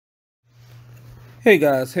Hey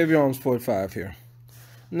guys, Heavy Arms 45 here.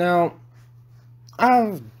 Now,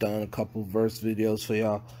 I've done a couple verse videos for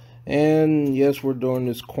y'all, and yes, we're doing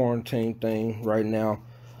this quarantine thing right now.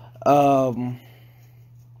 Um,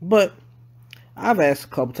 but I've asked a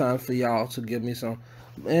couple times for y'all to give me some,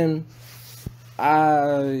 and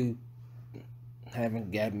I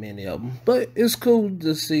haven't got many of them. But it's cool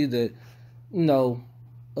to see that, you know,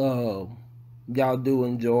 uh, y'all do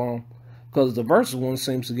enjoy them, because the versus one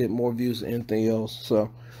seems to get more views than anything else. So,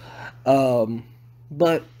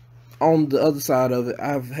 but on the other side of it,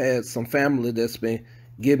 I've had some family that's been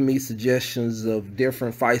giving me suggestions of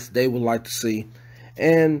different fights they would like to see.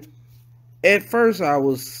 And at first, I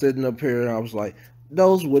was sitting up here and I was like,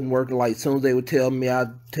 those wouldn't work. Like, as soon as they would tell me, I'd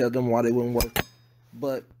tell them why they wouldn't work.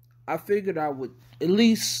 But I figured I would at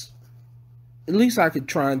least I could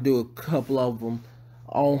try and do a couple of them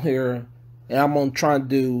on here. And I'm going to try and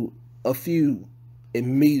do a few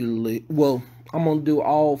immediately. Well, I'm going to do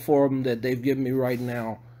all four of them that they've given me right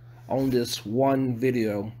now on this one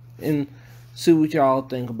video and see what y'all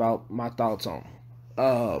think about my thoughts on.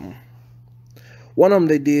 One of them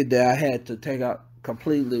they did that I had to take out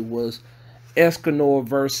completely was Escanor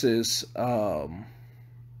versus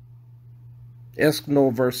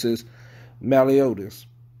Meliodas.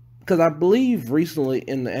 Because I believe recently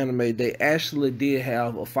in the anime they actually did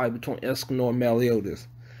have a fight between Escanor and Meliodas.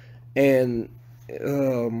 And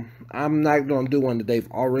I'm not going to do one that they've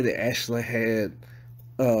already actually had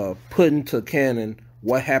put into canon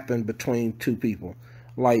what happened between two people.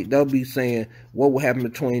 Like, they'll be saying what will happen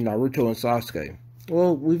between Naruto and Sasuke.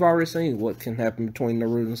 Well, we've already seen what can happen between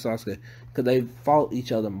Naruto and Sasuke, because they've fought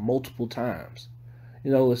each other multiple times.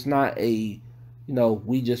 It's not a,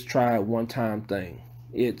 we just tried one time thing.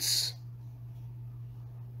 It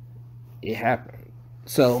happened.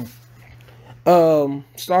 So,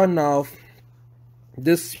 starting off,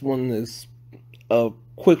 this one is a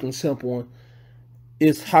quick and simple one.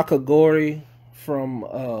 It's Hakagori from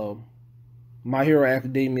My Hero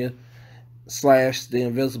Academia / The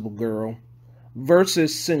Invisible Girl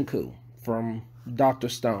versus Senku from Dr.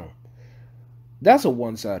 Stone. That's a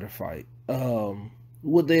one-sided fight.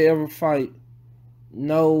 Would they ever fight?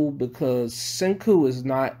 No, because Senku is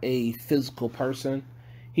not a physical person.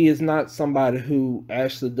 He is not somebody who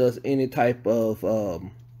actually does any type of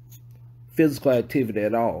physical activity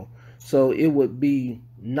at all. So it would be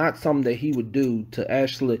not something that he would do to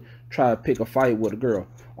actually try to pick a fight with a girl,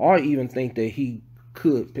 or even think that he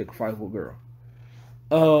could pick a fight with a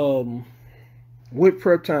girl. With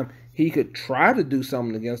prep time, he could try to do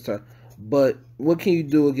something against her, but what can you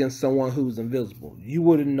do against someone who's invisible? You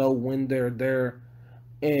wouldn't know when they're there,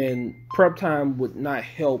 and prep time would not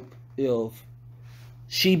help if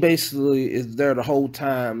she basically is there the whole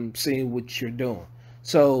time seeing what you're doing.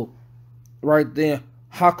 So right there,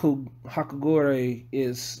 Hakagori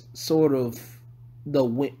is sort of the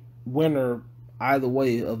winner either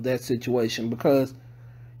way of that situation, because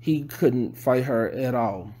he couldn't fight her at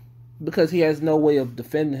all, because he has no way of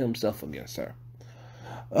defending himself against her.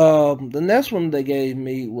 The next one they gave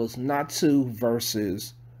me was Natsu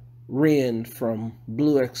versus Rin from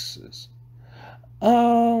Blue Exorcist.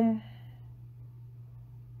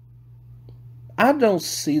 I don't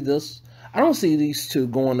see this. I don't see these two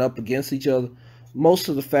going up against each other. Most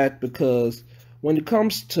of the fact because when it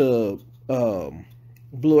comes to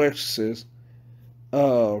Blue Exorcist,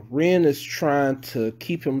 Rin is trying to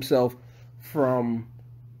keep himself from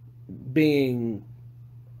being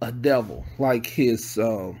a devil like his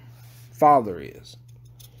father is.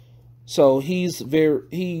 So he's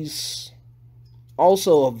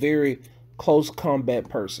also a very close combat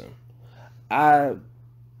person.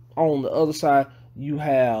 On the other side, you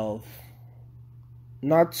have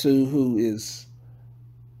Natsu, who is,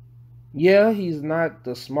 he's not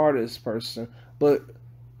the smartest person, but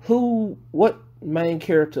what main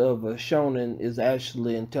character of a shonen is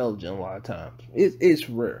actually intelligent a lot of times? It's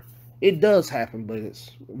rare. It does happen, but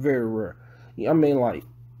it's very rare. I mean, like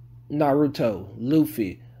Naruto,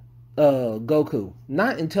 Luffy, Goku,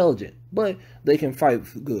 not intelligent, but they can fight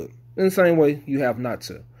good. In the same way, you have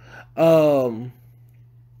Natsu.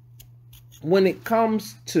 When it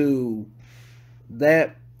comes to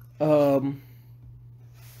that,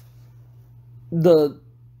 the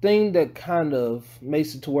thing that kind of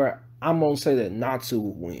makes it to where I'm going to say that Natsu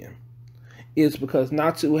will win is because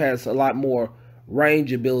Natsu has a lot more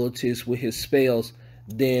range abilities with his spells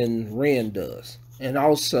than Rin does. And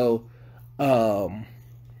also,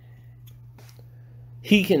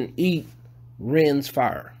 he can eat Rin's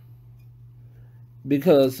fire,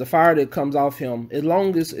 because the fire that comes off him, as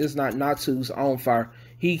long as it's not Natsu's own fire,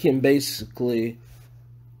 he can basically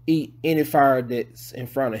eat any fire that's in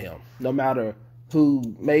front of him, no matter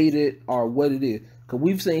who made it or what it is. Because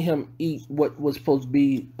we've seen him eat what was supposed to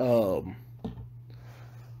be, what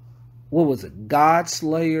was it, God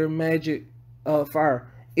Slayer magic fire.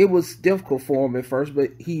 It was difficult for him at first,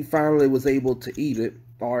 but he finally was able to eat it,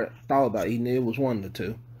 or thought about eating it. It was one of the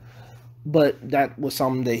two. But that was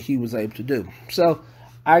something that he was able to do. So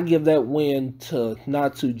I give that win to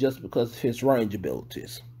Natsu just because of his range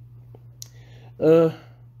abilities. If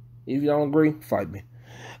you don't agree, fight me.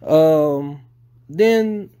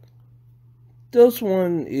 Then this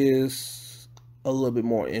one is a little bit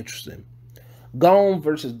more interesting. Gon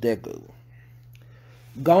versus Deku.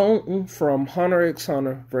 Gon from Hunter x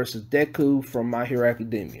Hunter versus Deku from My Hero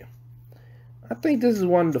Academia. I think this is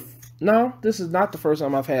one of the... No, this is not the first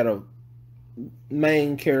time I've had a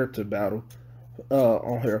main character battle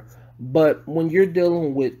on here. But when you're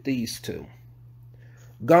dealing with these two,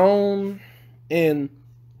 Gon, and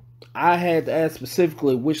I had to ask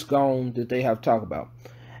specifically which Gon did they have to talk about.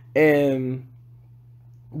 And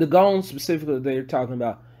the Gon specifically they're talking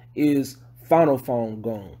about is Final Form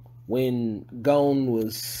Gon. When Gon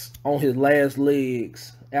was on his last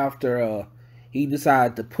legs after he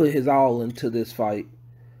decided to put his all into this fight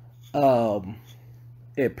at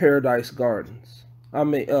Paradise Gardens.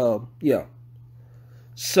 Yeah.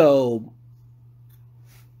 So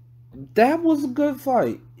that was a good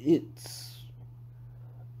fight. It's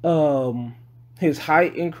his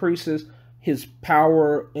height increases, his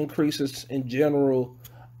power increases in general.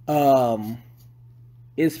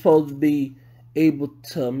 It's supposed to be able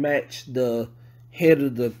to match the head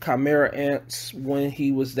of the Chimera Ants when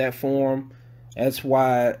he was that form. That's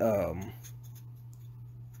why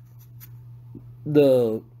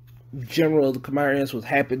the general of the Chimera Ants was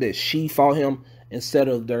happy that she fought him instead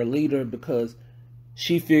of their leader, because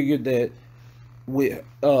she figured that with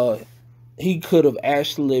he could have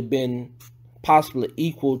actually been possibly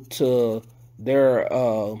equal to their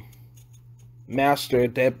master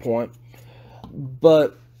at that point.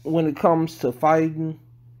 But when it comes to fighting,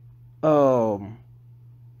 Deku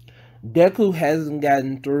hasn't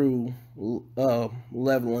gotten through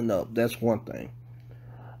leveling up. That's one thing.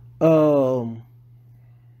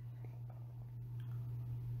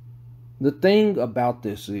 The thing about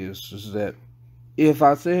this is that if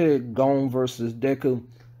I said Gon versus Deku,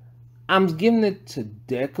 I'm giving it to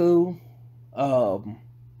Deku.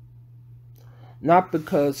 Not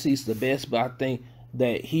because he's the best, but I think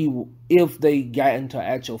that if they got into an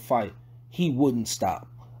actual fight, he wouldn't stop.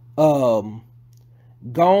 Gon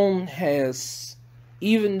has,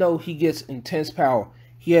 even though he gets intense power,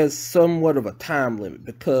 he has somewhat of a time limit,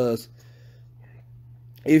 because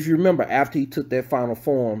if you remember, after he took that final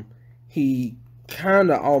form, he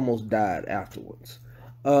kind of almost died afterwards.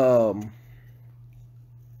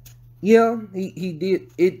 Yeah, he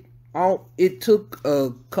did. It took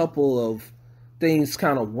a couple of things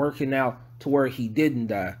kind of working out to where he didn't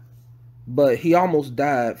die, but he almost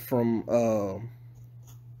died from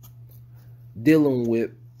dealing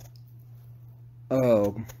with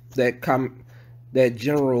that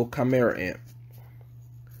general Chimera Ant,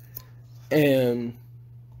 and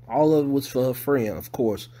all of it was for her friend, of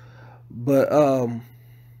course. But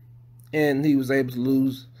and he was able to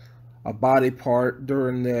lose a body part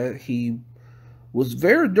during that. He was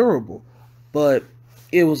very durable, but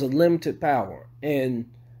it was a limited power, and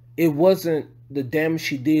it wasn't the damage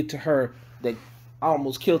she did to her that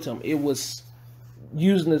almost killed him. It was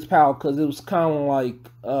using his power, because it was kind of like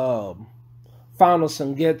Final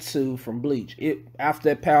Sengetsu from Bleach. After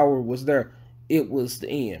that power was there, it was the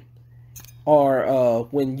end. Or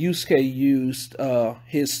when Yusuke used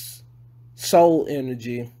his soul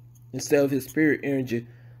energy instead of his spirit energy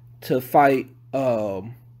to fight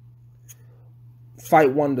one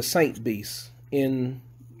of the Saint Beasts in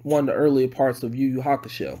one of the earlier parts of Yu Yu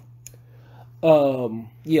Hakusho.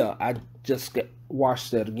 Yeah, I just watched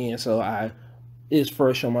that again, so it's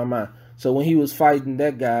fresh on my mind. So when he was fighting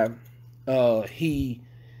that guy, he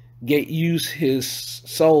used his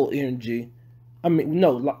soul energy. I mean,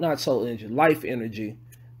 no, not soul energy, life energy,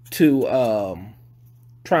 to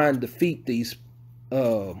try and defeat these,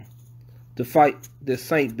 to fight the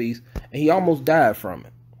Saint Beast, and he almost died from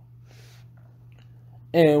it.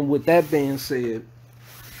 And with that being said,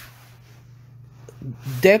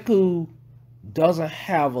 Deku doesn't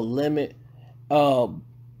have a limit.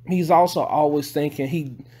 He's also always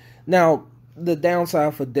thinking now the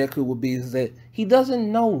downside for Deku would be is that he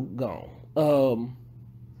doesn't know Gon.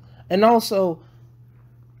 And also,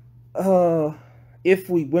 if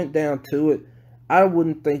we went down to it, I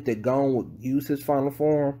wouldn't think that Gon would use his final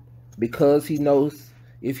form, because he knows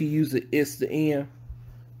if he uses it, it's the end.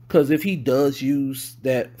 Because if he does use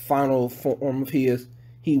that final form of his,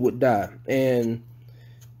 he would die. And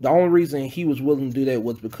The only reason he was willing to do that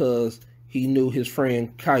was because he knew his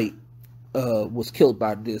friend Kite was killed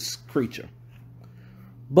by this creature.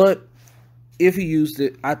 But if he used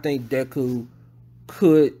it, I think Deku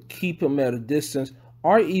could keep him at a distance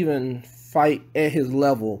or even fight at his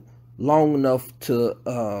level long enough to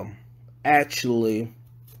actually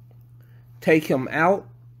take him out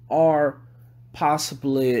or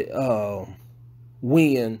possibly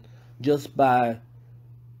win just by,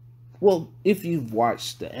 well, if you've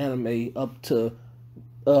watched the anime up to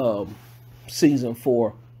season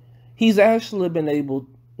 4, he's actually been able,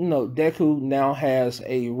 Deku now has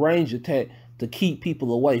a range attack to keep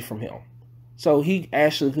people away from him. So he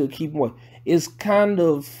actually could keep them away. It's kind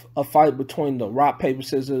of a fight between the rock, paper,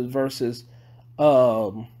 scissors versus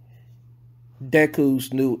Deku's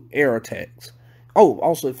new air attacks. Oh,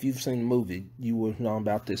 also, if you've seen the movie, you would know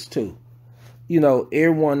about this too.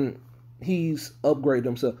 Everyone, he's upgraded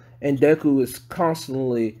himself, and Deku is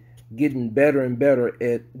constantly getting better and better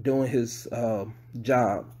at doing his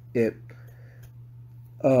job at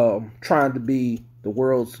trying to be the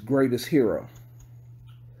world's greatest hero.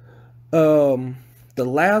 The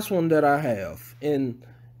last one that I have, and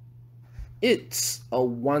it's a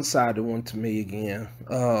one-sided one to me again.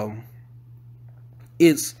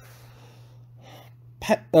 It's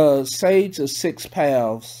Sage of Six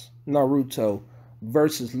Paths Naruto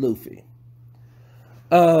versus Luffy.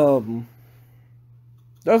 There's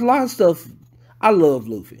a lot of stuff. I love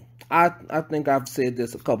Luffy. I think I've said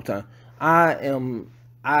this a couple times.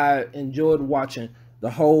 I enjoyed watching the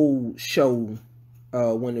whole show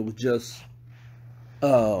when it was just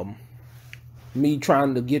me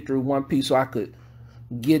trying to get through One Piece so I could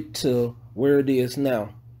get to where it is now.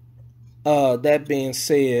 That being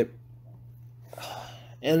said,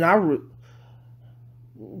 and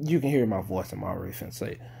you can hear my voice, I'm already finna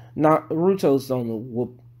say it. Naruto's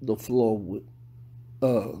on the floor with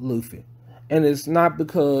Luffy. And it's not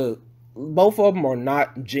because both of them are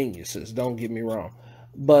not geniuses, don't get me wrong.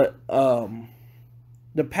 But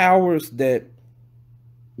the powers that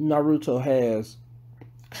Naruto has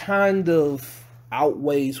kind of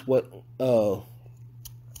outweighs what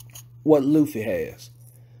Luffy has.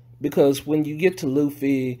 Because when you get to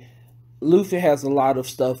Luffy has a lot of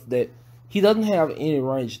stuff that he doesn't have any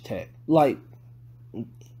range attack. Like,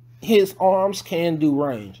 his arms can do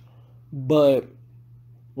range. But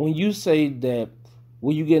when you say that,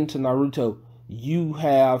 when you get into Naruto, you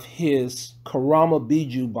have his Kurama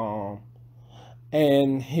Biju Bomb.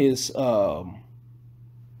 And his,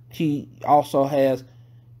 he also has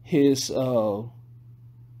his Wind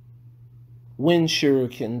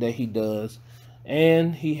Shuriken that he does.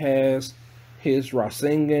 And he has his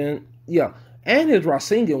Rasengan, and his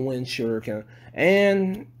Rasengan Wind Shuriken,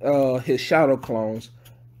 and his Shadow Clones.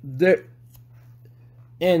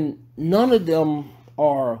 And none of them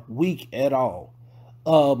are weak at all.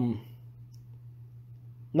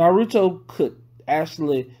 Naruto could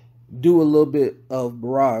actually do a little bit of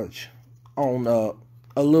barrage on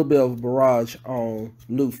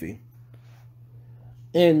Luffy.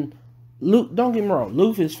 And don't get me wrong,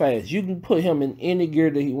 Luffy's fast. You can put him in any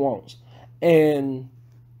gear that he wants. And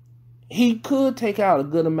he could take out a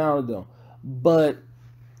good amount of them. But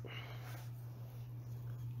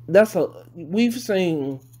we've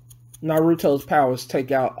seen Naruto's powers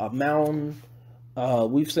take out a mountain.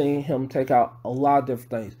 We've seen him take out a lot of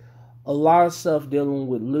different things. A lot of stuff dealing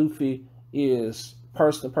with Luffy is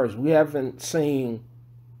person to person. We haven't seen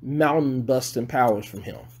mountain busting powers from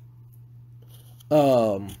him.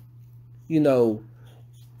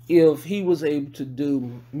 If he was able to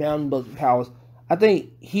do mountain busting powers, I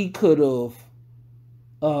think he could have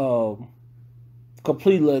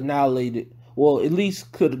completely annihilated, well, at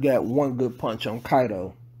least could have got one good punch on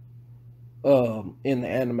Kaido in the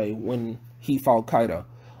anime when he fought Kaido.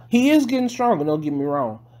 He is getting stronger, don't get me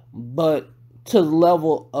wrong, but to the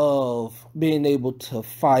level of being able to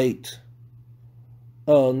fight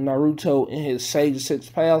Naruto in his Sage of Six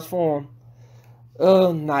Paths form,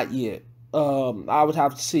 not yet. I would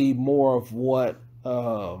have to see more of what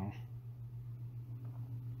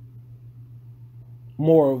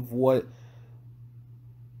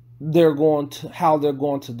how they're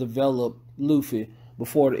going to develop Luffy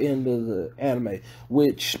before the end of the anime,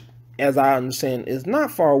 which, as I understand, is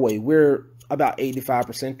not far away. We're about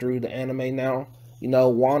 85% through the anime now.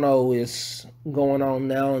 Wano is going on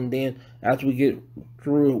now, and then after we get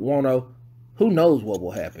through Wano, who knows what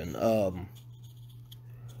will happen.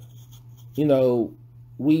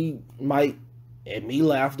 We might, at me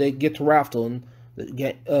laugh, they get to Raftel and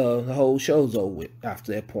the whole show's over with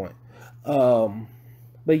after that point.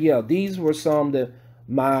 But yeah, these were some that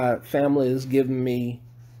my family has given me,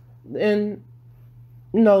 and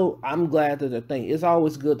No, I'm glad that the thing. It's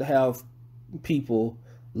always good to have people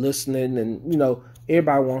listening, and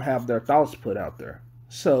everybody won't have their thoughts put out there.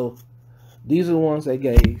 So these are the ones they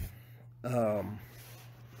gave, um,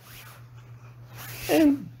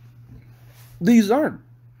 and these aren't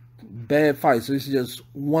bad fights. It's just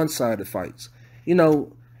one-sided fights. You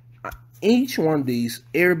know, each one of these,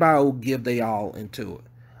 everybody will give they all into it,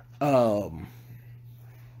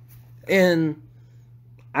 and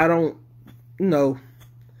I don't, you know,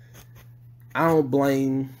 I don't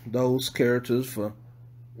blame those characters for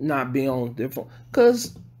not being on different,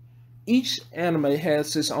 because each anime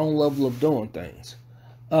has its own level of doing things.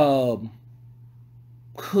 Um,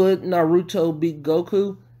 could Naruto beat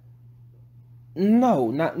Goku?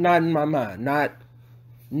 No, not in my mind.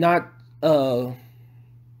 Not uh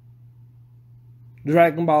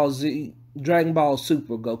Dragon Ball Z, Dragon Ball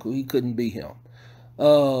Super Goku. He couldn't beat him.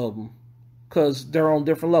 Because they're on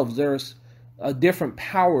different levels. There's a different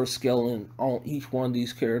power scaling on each one of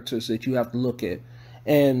these characters that you have to look at.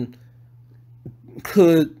 And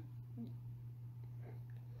could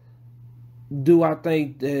do I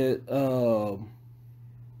think that how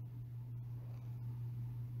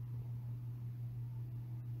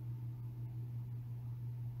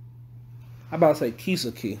about I say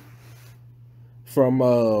Kisaki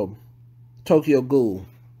from Tokyo Ghoul?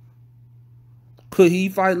 Could he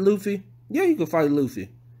fight Luffy? Yeah, he could fight Luffy.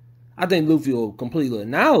 I think Luffy will completely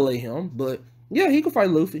annihilate him, but yeah, he could fight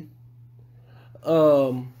Luffy.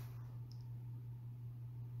 Um,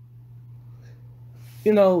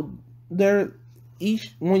 you know, there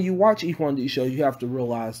each when you watch each one of these shows, you have to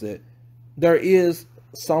realize that there is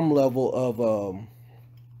some level of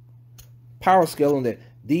power scaling that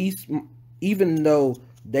these, even though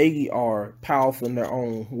they are powerful in their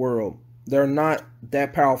own world, they're not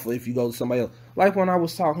that powerful if you go to somebody else. Like when I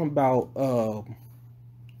was talking about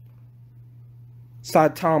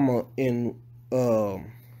Saitama in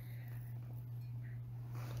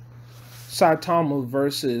Saitama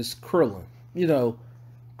versus Krillin. You know,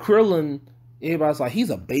 Krillin, everybody's like, he's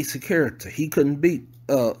a basic character. He couldn't take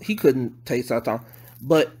Saitama.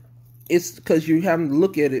 But it's because you're having to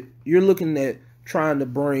look at it, you're looking at trying to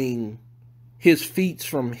bring his feats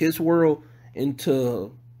from his world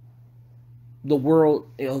into the world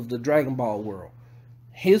of the Dragon Ball world.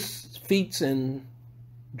 His feats in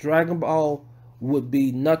Dragon Ball would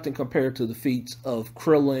be nothing compared to the feats of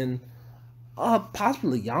Krillin,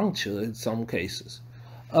 possibly Yamcha in some cases.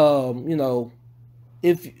 You know,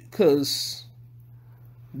 if because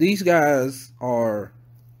these guys are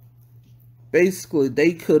basically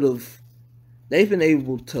they've been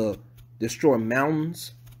able to destroy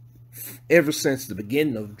mountains ever since the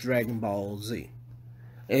beginning of Dragon Ball Z.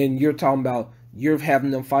 And you're talking about you're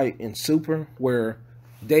having them fight in Super where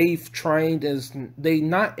they've trained as they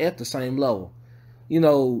not at the same level. You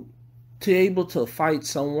know, to be able to fight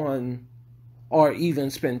someone or even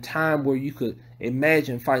spend time where you could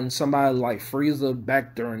imagine fighting somebody like Frieza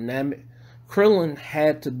back during Namek, Krillin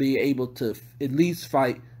had to be able to at least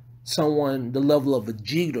fight someone the level of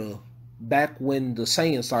Vegeta back when the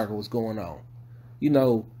Saiyan saga was going on. You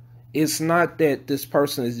know, it's not that this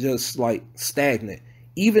person is just like stagnant.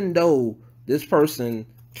 Even though this person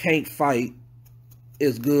can't fight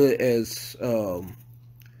as good as,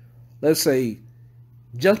 let's say,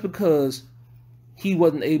 just because he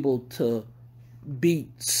wasn't able to beat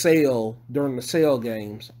Cell during the Cell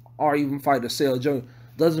games or even fight a Cell Junior,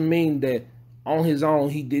 doesn't mean that on his own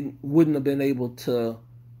he wouldn't have been able to,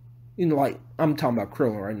 like I'm talking about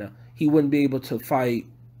Krillin right now. He wouldn't be able to fight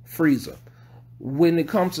Frieza. When it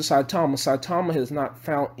comes to Saitama, Saitama has not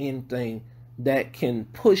found anything that can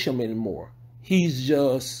push him anymore. He's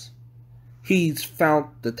found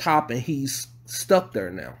the top and he's stuck there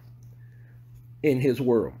now in his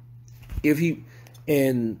world. If he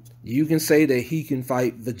and you can say that he can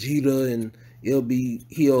fight Vegeta and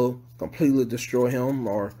he'll completely destroy him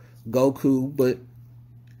or Goku, but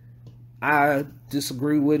I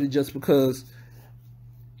disagree with it just because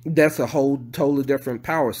that's a whole totally different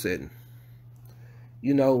power setting.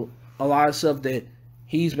 You know, a lot of stuff that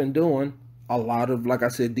he's been doing, a lot of, like I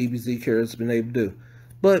said, DBZ characters been able to do.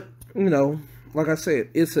 But, like I said,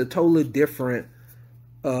 it's a totally different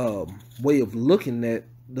way of looking at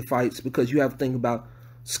the fights because you have to think about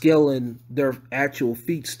scaling their actual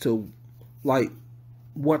feats to, like,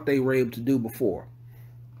 what they were able to do before.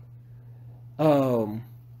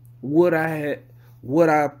 Would I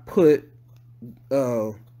put,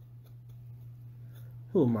 who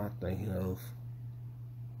am I thinking of?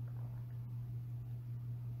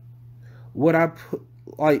 Would I put,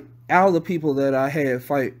 like, out of the people that I had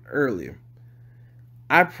fight earlier,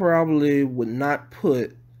 I probably would not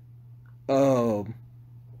put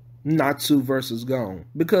Natsu versus Gon,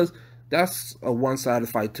 because that's a one-sided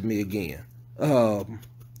fight to me again.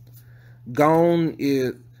 Gon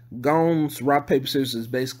is Gon's rock paper scissors is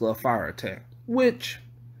basically a fire attack, which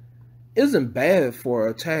isn't bad for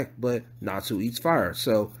an attack, but Natsu eats fire,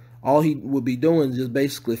 so all he would be doing is just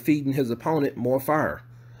basically feeding his opponent more fire.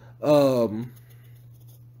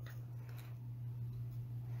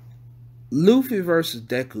 Luffy versus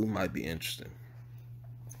Deku might be interesting.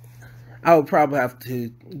 I would probably have to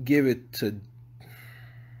give it to.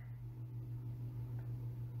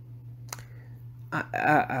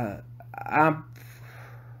 I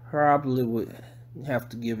probably would have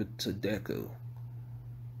to give it to Deku,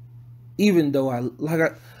 even though I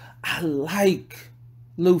like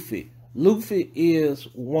Luffy. Luffy is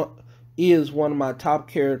one of my top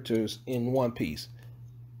characters in One Piece,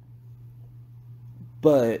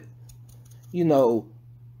 but you know,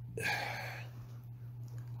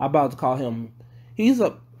 I'm about to call him. He's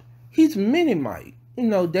Mini Might. You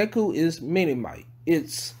know, Deku is Mini Might.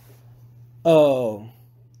 It's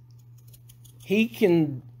he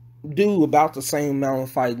can do about the same amount of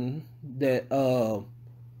fighting that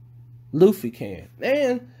Luffy can.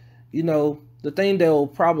 And you know, the thing that will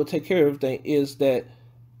probably take care of everything is that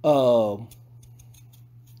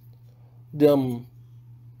them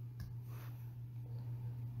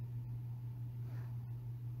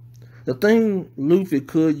the thing Luffy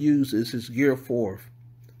could use is his Gear 4.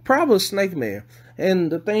 Probably Snake Man.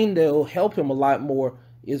 And the thing that will help him a lot more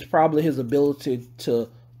is probably his ability to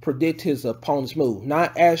predict his opponent's move.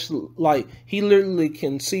 Not actually, like, he literally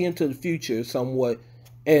can see into the future somewhat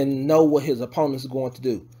and know what his opponent is going to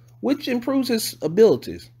do, which improves his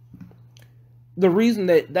abilities. The reason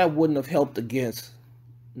that wouldn't have helped against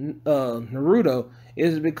Naruto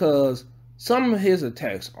is because some of his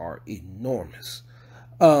attacks are enormous.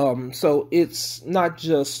 So it's not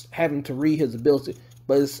just having to read his ability,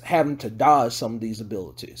 but it's having to dodge some of these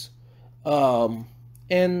abilities. And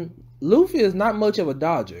Luffy is not much of a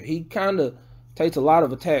dodger. He kind of takes a lot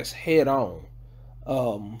of attacks head on,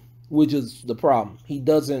 which is the problem. He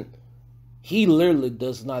literally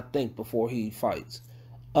does not think before he fights.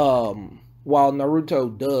 While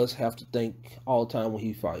Naruto does have to think all the time when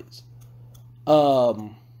he fights.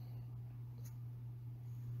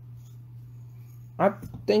 I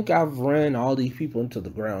think I've ran all these people into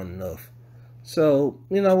the ground enough. So,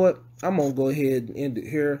 you know what? I'm going to go ahead and end it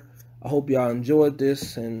here. I hope y'all enjoyed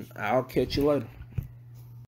this, and I'll catch you later.